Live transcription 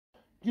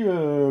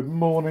Good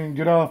morning,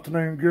 good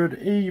afternoon,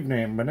 good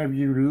evening, whenever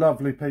you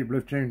lovely people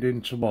have tuned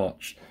in to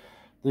watch.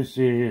 This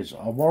is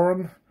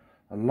Warren,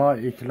 a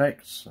Lighty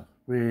Collects,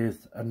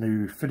 with a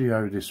new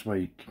video this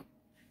week.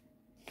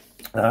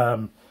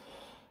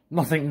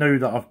 Nothing new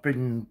that I've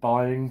been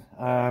buying,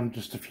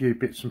 just a few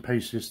bits and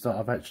pieces that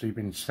I've actually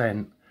been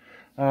sent.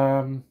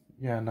 Yeah,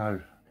 no,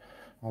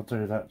 I'll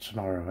do that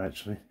tomorrow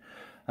actually.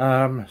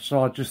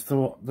 So I just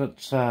thought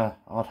that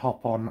I'd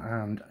hop on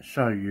and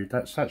show you.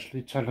 That's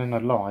actually telling a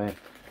lie.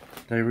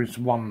 There is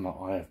one that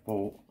I have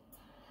bought.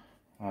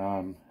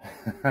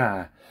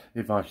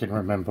 If I can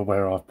remember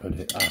where I put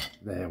it.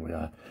 There we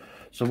are.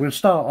 So we'll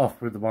start off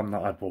with the one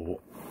that I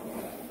bought.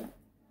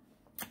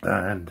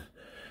 And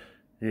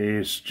it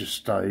is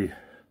just a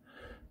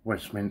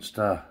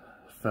Westminster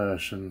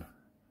version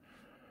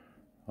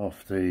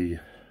of the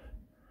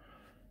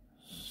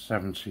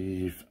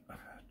 70th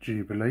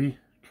Jubilee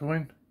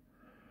coin.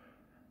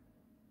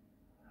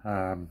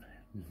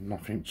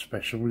 Nothing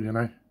special, you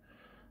know.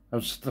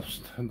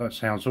 That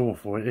sounds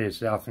awful. It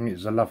is. I think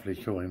it's a lovely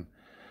coin.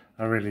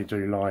 I really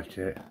do like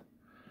it.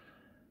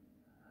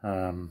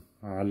 I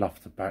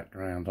love the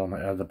background on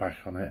it, the back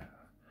on it.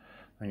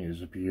 I think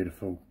it's a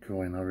beautiful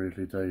coin. I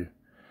really do.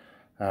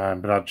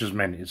 But I just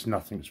meant it's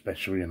nothing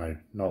special, you know.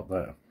 Not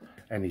that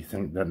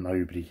anything that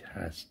nobody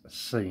has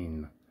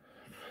seen.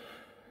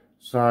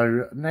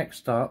 So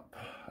next up,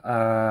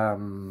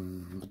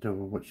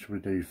 what should we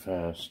do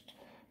first?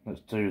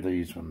 Let's do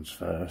these ones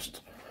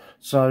first.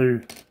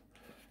 So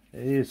it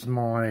is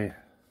my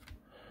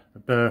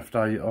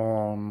birthday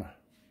on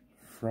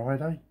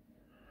Friday,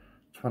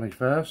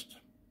 21st,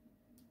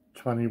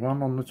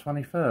 21 on the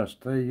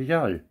 21st. There you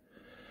go.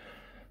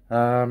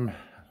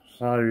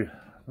 So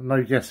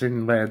no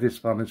guessing where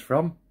this one is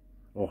from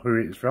or who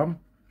it's from.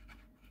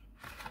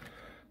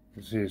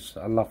 This is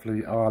a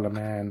lovely Isle of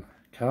Man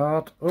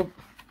card. Oh.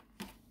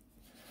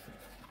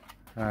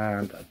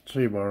 And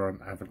to Warren,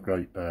 have a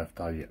great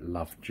birthday,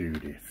 love,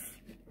 Judith.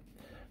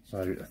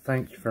 So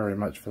thank you very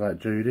much for that,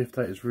 Judith.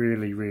 That is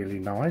really, really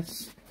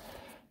nice.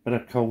 But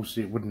of course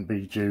it wouldn't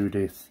be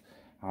Judith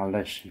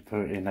unless you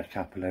put in a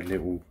couple of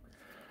little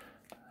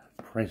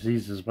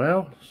prezzies as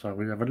well. So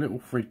we have a little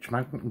fridge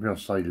magnet. We'll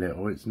say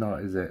little, it's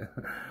not, is it?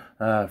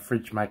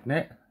 Fridge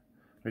magnet,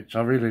 which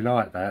I really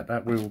like that.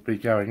 That will be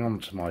going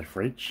onto my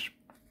fridge.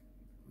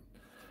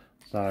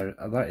 So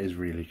that is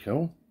really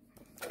cool.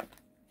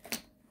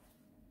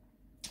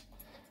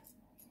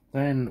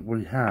 Then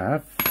we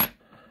have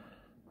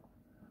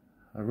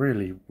a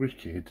really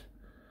wicked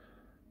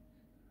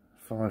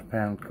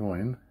 £5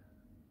 coin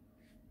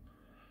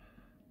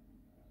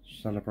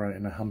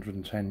celebrating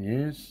 110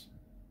 years.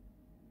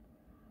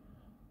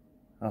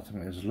 I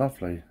think it's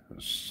lovely.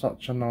 It's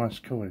such a nice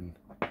coin.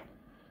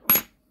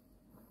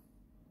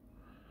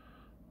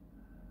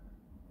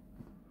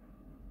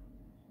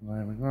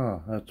 There we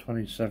go, a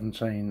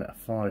 2017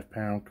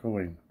 £5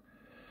 coin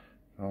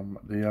from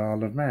the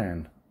Isle of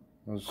Man.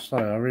 As I say,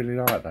 I really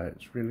like that.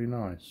 It's really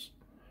nice.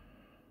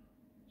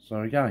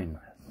 So again,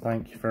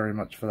 thank you very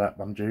much for that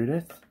one,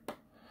 Judith.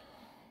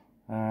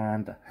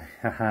 And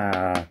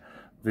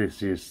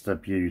this is the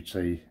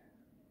beauty.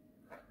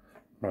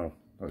 Well,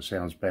 that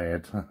sounds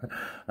bad.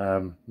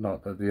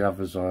 Not that the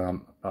others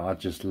aren't, but I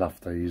just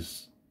love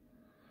these.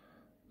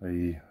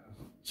 The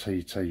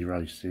TT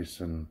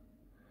races and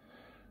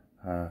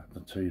the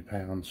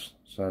 £2.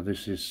 So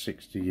this is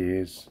 60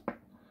 years.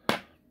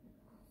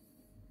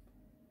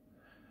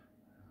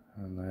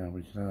 And there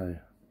we go,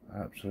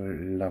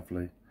 absolutely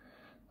lovely.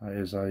 That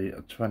is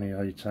a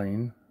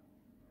 2018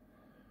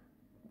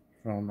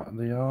 from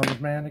the Isle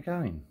of Man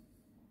again.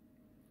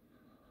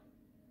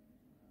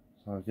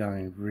 So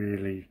again,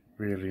 really,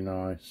 really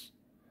nice.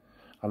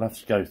 I'll have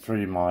to go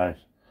through my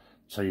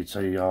TT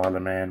Isle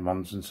of Man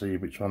ones and see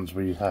which ones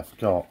we have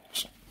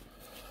got.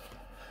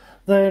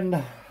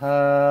 Then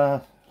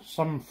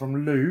some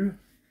from Lou.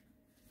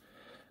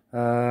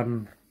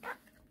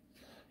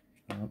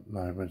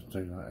 No, we'll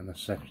do that in a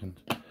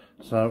second.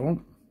 So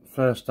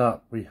first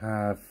up we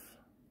have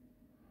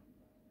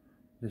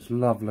this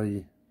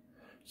lovely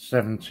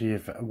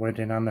 70th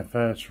wedding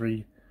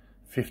anniversary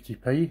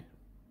 50p.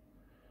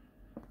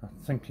 I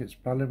think it's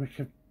Bailiwick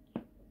of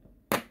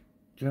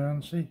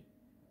Guernsey.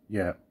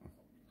 Yeah,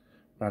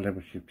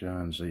 Bailiwick of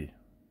Guernsey.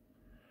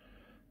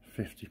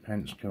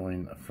 50p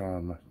coin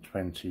from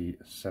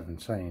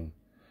 2017.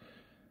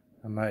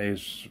 And that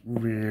is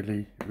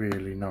really,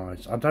 really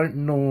nice. I don't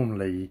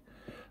normally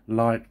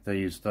like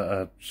these that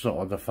are sort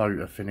of the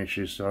photo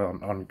finishes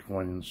on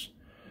coins,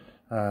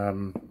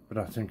 but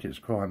I think it's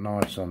quite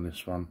nice on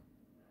this one.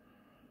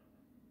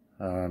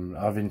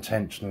 I've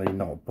intentionally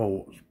not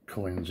bought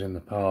coins in the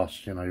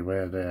past, you know,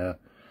 where they're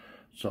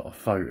sort of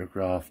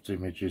photographed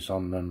images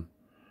on them,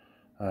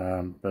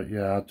 but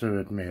yeah, I do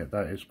admit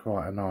that is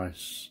quite a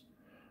nice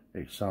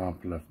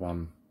example of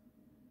one.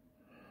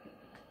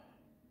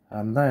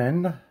 And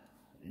then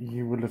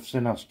you will have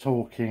seen us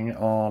talking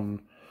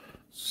on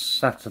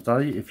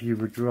Saturday, if you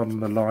were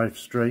on the live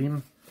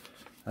stream,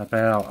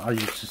 about I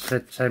used to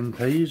set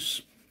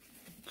 10p's.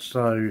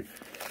 So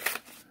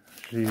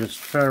she has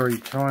very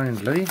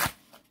kindly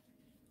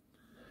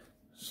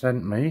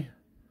sent me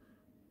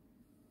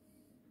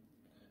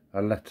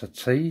a letter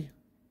T,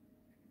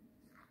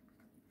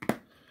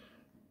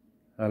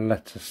 a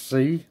letter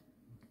C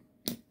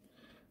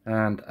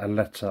and a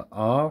letter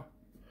R,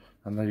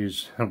 and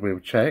these we'll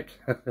check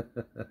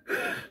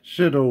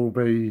should all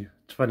be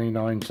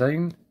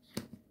 2019.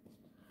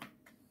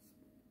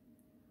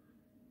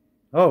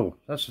 Oh,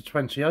 that's a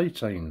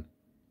 2018.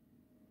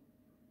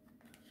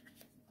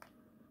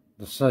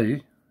 The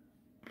C,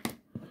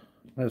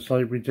 let's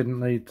say we didn't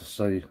need the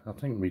C. I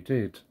think we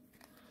did.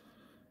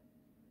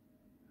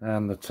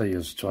 And the T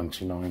is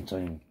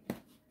 2019.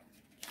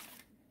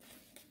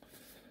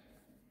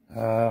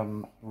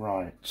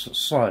 Right,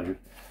 so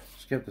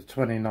let's get the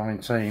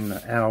 2019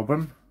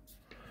 album.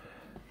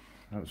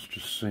 Let's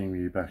just zoom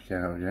you back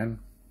out again.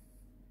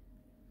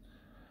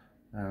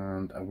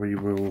 And we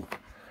will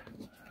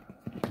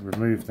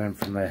remove them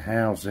from their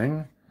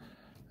housing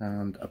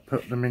and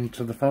put them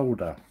into the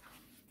folder.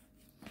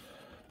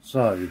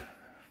 So,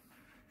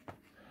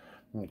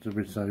 what did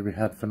we say we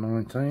had for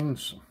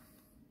 19s?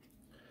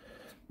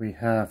 We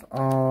have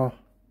R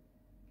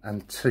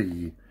and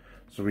T,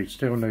 so we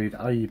still need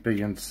A,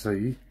 B and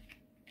C.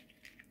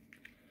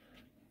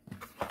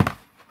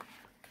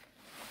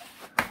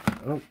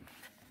 Oh,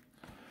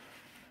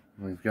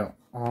 we've got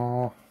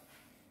R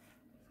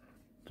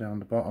down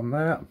the bottom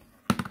there.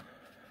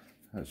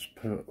 Let's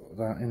put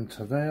that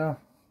into there.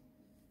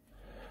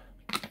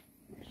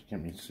 Just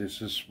give me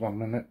scissors 1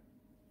 minute.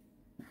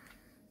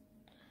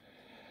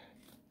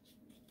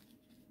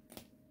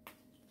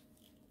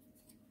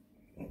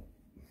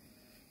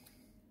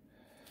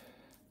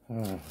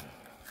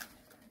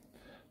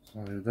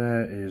 So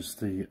there is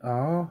the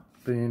R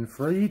being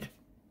freed.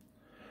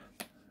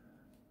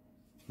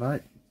 No,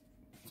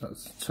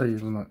 that's the T,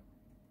 isn't it?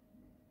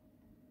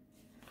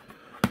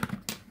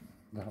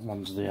 That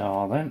one's the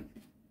R then.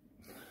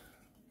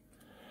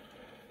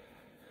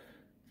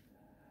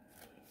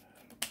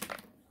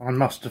 I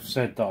must have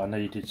said that I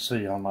needed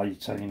C on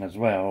 18 as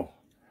well,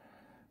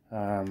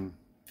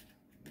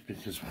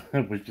 because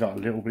we got a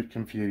little bit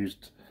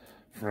confused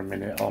for a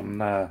minute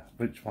on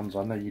which ones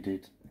I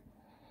needed.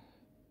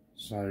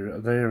 So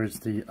there is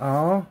the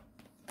R.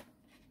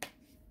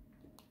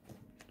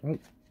 Oh.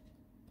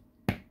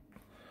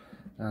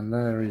 And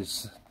there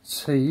is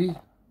T.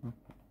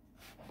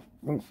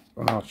 Oh,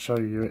 and I'll show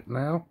you it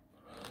now.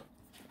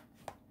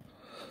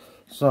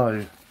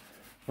 So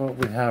what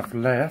we have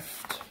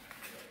left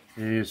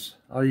is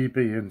A,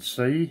 B and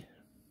C.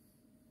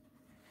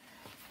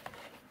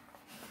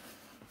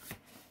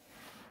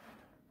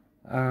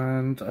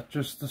 And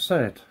just the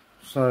Z.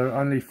 So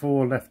only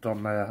 4 left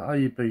on there: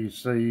 A, B,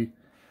 C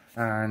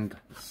and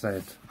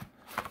Z.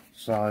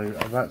 So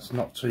that's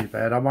not too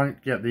bad. I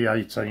won't get the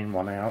 18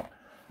 one out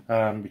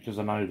because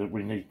I know that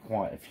we need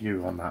quite a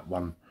few on that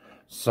one.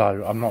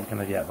 So I'm not going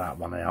to get that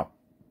one out.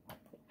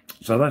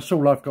 So that's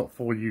all I've got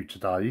for you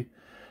today.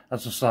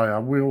 As I say, I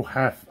will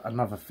have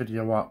another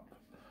video up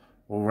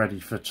already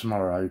for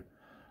tomorrow.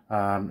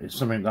 It's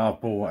something that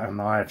I've bought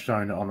and I have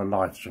shown it on a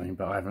live stream,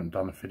 but I haven't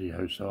done a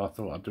video, so I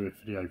thought I'd do a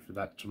video for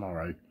that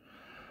tomorrow.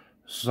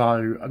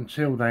 So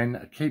until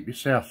then, keep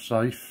yourself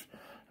safe,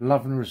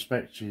 love and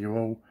respect to you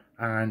all,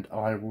 and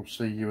I will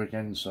see you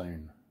again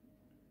soon.